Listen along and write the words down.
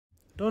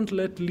Don't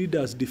let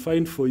leaders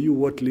define for you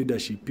what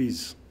leadership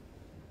is.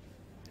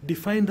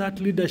 Define that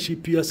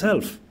leadership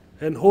yourself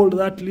and hold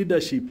that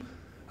leadership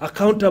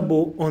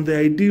accountable on the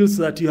ideals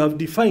that you have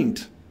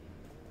defined.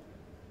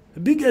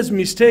 The biggest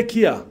mistake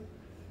here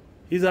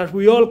is that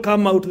we all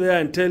come out there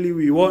and tell you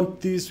we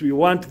want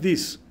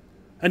this,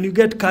 and you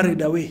get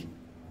carried away.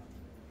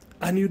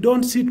 And you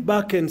don't sit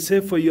back and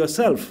say for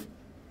yourself,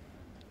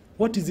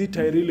 what is it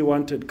I really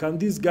wanted? Can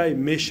this guy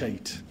measure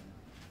it?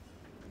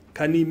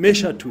 Can he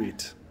measure to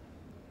it?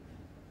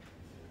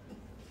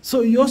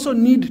 So you also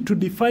need to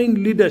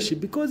define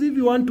leadership, because if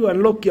you want to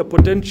unlock your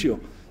potential,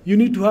 you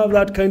need to have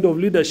that kind of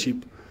leadership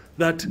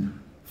that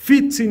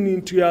fits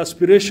into your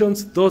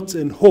aspirations, thoughts,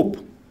 and hope.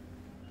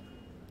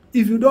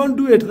 If you don't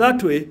do it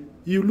that way,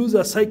 you lose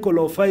a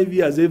cycle of 5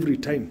 years every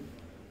time.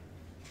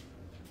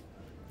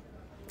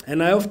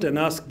 And I often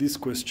ask this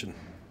question: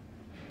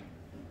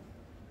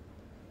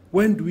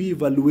 when do we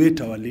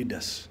evaluate our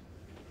leaders?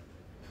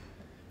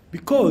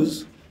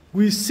 Because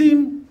we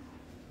seem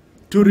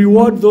to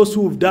reward those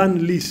who have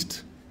done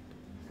least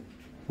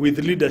with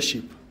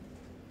leadership.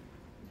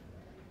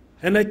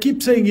 And I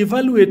keep saying,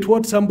 evaluate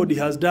what somebody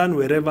has done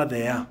wherever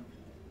they are,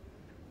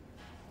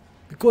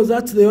 because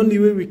that's the only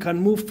way we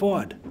can move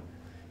forward.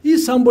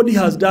 If somebody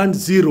has done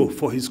 0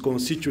 for his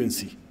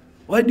constituency,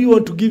 why do you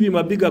want to give him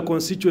a bigger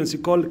constituency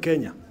called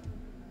Kenya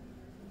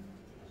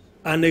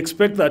and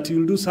expect that he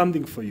will do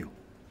something for you?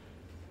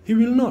 He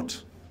will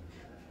not,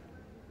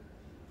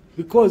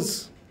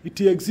 because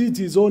it exceeds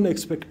his own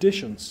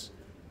expectations.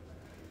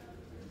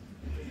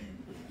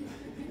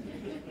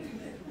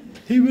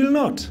 He will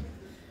not.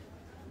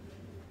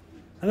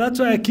 And that's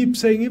why I keep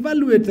saying,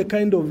 evaluate the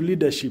kind of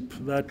leadership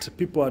that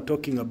people are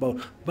talking about.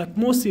 But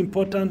most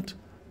important,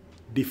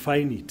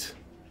 define it.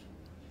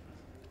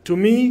 To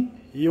me,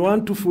 you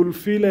want to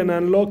fulfill and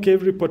unlock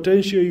every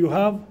potential you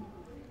have,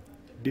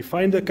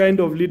 define the kind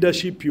of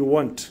leadership you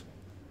want.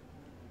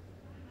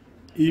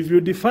 If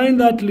you define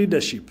that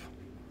leadership,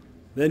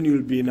 then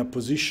you'll be in a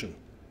position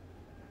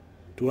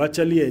to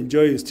actually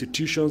enjoy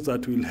institutions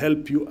that will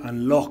help you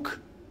unlock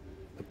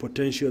the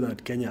potential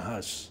that Kenya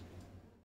has.